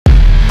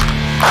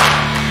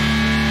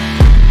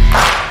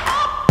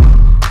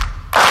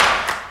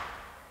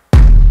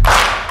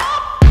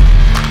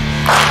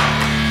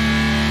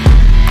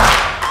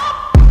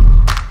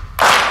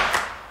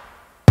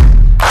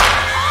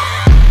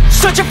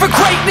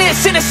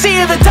Greatness in a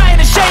sea of the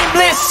dying and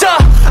shameless,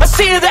 a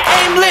sea of the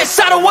aimless.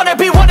 I don't wanna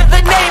be one of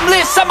the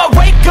nameless. I'ma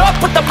wake up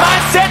with the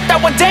mindset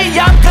that one day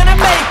I'm gonna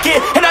make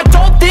it. And I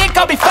don't think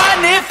I'll be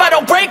fine if I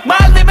don't break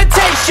my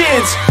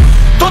limitations.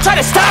 Don't try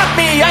to stop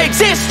me, I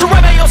exist to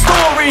write my own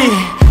story.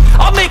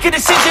 I'll make a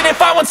decision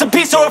if I want some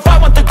peace or if I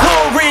want the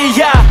glory,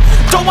 yeah.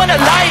 Don't want a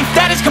life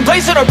that is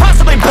complacent or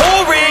possibly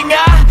boring.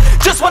 I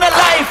just want a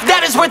life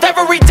that is worth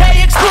every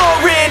day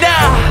exploring.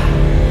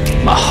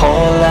 My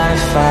whole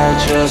life I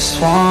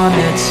just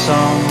wanted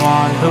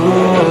someone who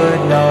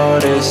would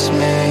notice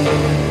me.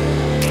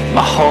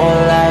 My whole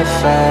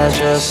life I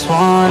just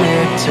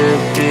wanted to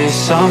be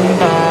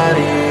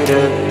somebody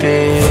to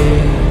be.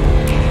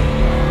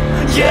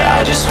 Yeah,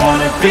 I just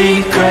wanna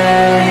be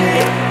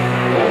great.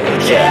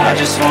 Yeah, I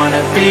just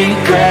wanna be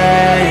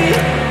great.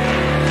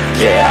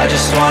 Yeah, I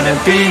just wanna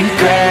be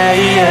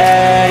great.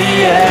 Yeah,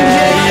 yeah,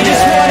 yeah, I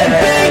just wanna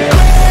be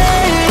great.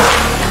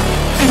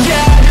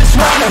 Yeah, I just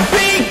wanna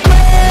be great.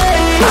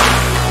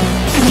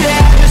 Yeah,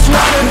 I just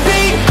wanna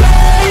be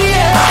great.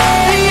 Yeah,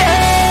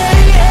 yeah,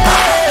 yeah,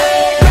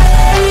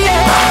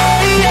 yeah, yeah.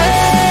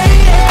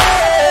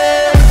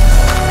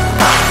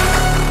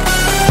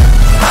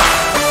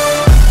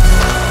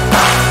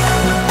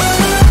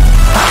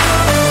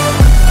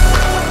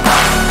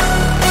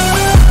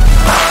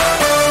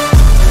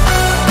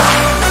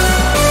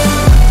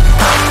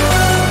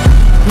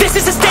 This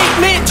is a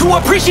statement to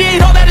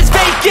appreciate all that is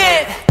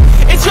vacant.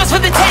 It's just for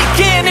the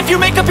taking. If you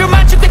make up your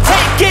mind, you can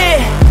take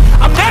it.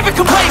 I'm never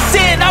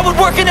complacent. I would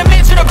work in a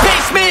mansion or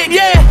basement,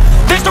 yeah.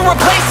 There's no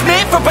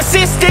replacement for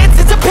persistence,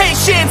 it's a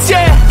patience,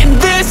 yeah. In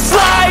this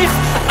life,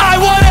 I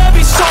wanna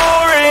be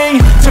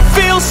soaring, to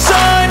feel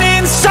sun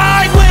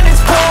inside when it's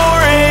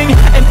pouring.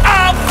 And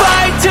I'll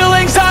fight till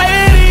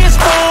anxiety is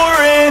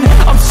foreign.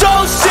 I'm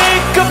so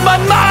sick of my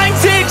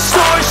mind's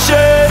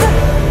extortion.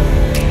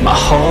 My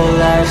whole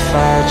life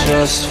I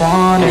just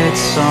wanted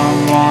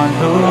someone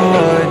who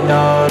would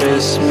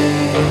notice me.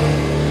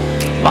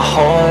 My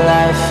whole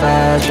life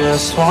I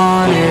just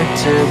wanted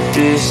to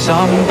be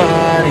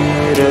somebody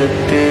to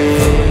be.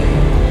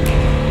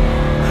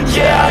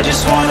 Yeah, I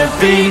just wanna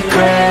be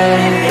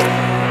great.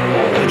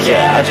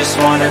 Yeah, I just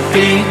wanna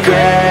be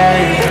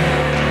great.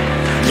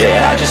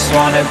 Yeah, I just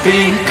wanna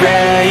be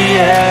great.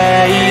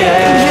 Yeah, yeah,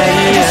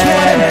 yeah, I just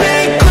wanna be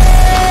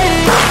great.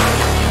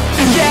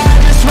 Yeah, I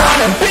just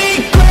wanna be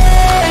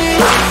great.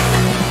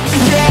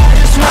 Yeah, I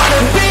just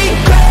wanna be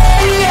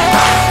great. Yeah,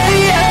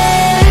 yeah.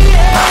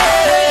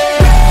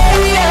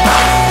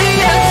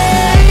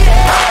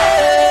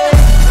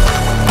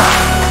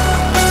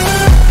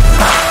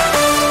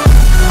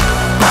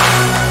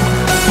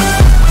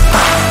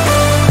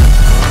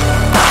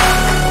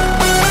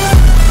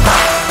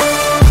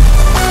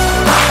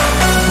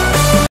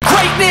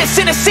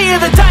 In a sea of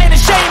the dying and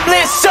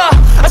shameless,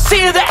 a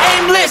sea of the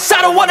aimless.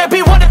 I don't wanna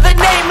be one of the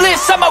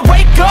nameless. I'ma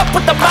wake up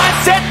with the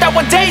mindset that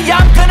one day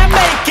I'm gonna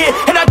make it.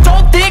 And I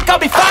don't think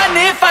I'll be fine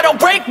if I don't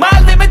break my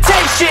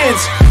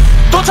limitations.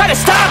 Don't try to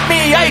stop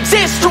me, I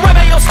exist to write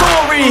my own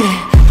story.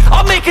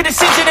 I'll make a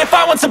decision if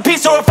I want some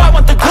peace or if I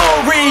want the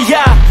glory,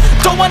 yeah.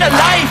 Don't want a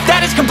life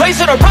that is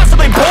complacent or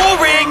possibly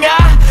boring.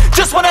 I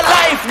just want a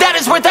life that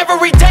is worth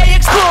every day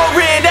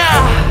exploring.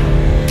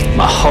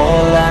 My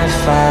whole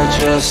life I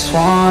just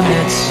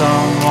wanted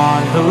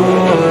someone who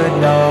would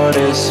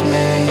notice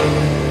me.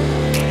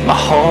 My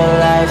whole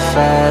life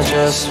I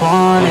just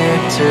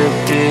wanted to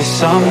be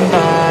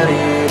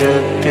somebody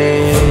to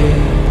be.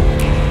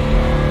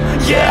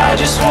 Yeah, I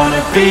just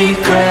wanna be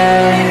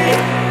great.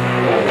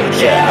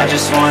 Yeah, I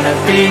just wanna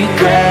be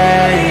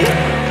great.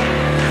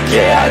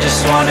 Yeah, I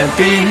just wanna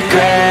be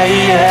great.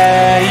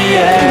 Yeah,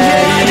 yeah,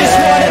 yeah, I just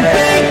wanna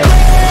be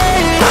great.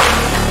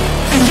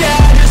 Yeah,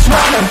 I just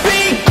wanna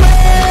be great.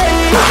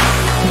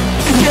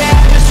 Yeah,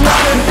 I just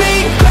wanna be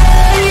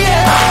great.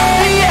 Yeah,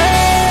 yeah,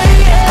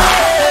 yeah,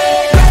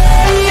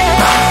 yeah,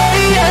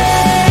 yeah.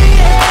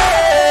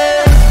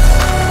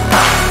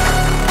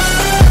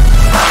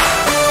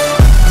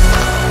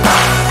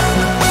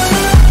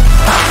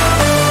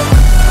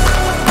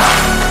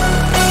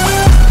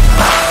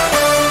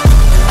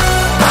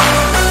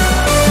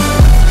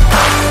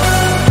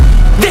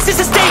 This is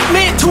a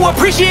statement to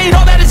appreciate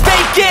all that is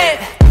vacant.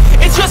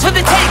 It's just for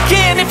the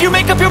taking. If you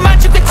make up your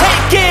mind, you can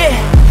take it.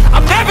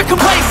 I'm never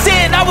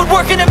complacent. I would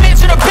work in a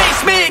mansion or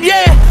basement,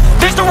 yeah.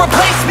 There's no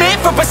replacement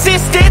for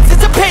persistence,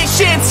 it's a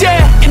patience,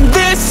 yeah. In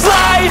this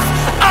life,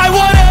 I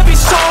wanna be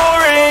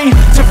soaring,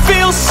 to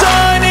feel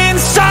sun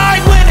inside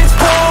when it's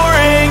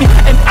pouring.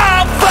 And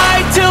I'll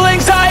fight till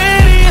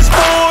anxiety is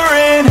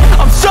foreign.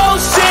 I'm so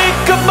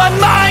sick of my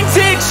mind's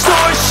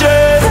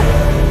extortion.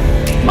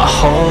 My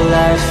whole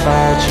life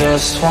I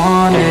just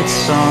wanted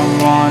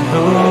someone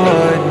who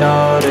would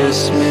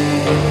notice me.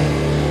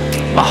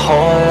 My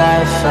whole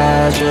life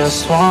I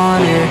just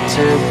wanted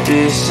to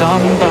be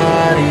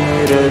somebody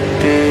to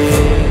be.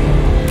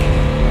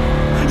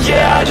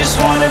 Yeah, I just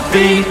wanna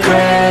be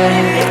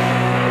great.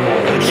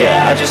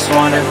 Yeah, I just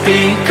wanna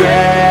be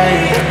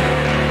great.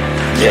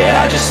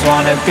 Yeah, I just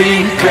wanna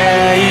be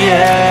great.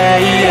 Yeah,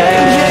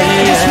 yeah,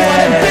 yeah, I just wanna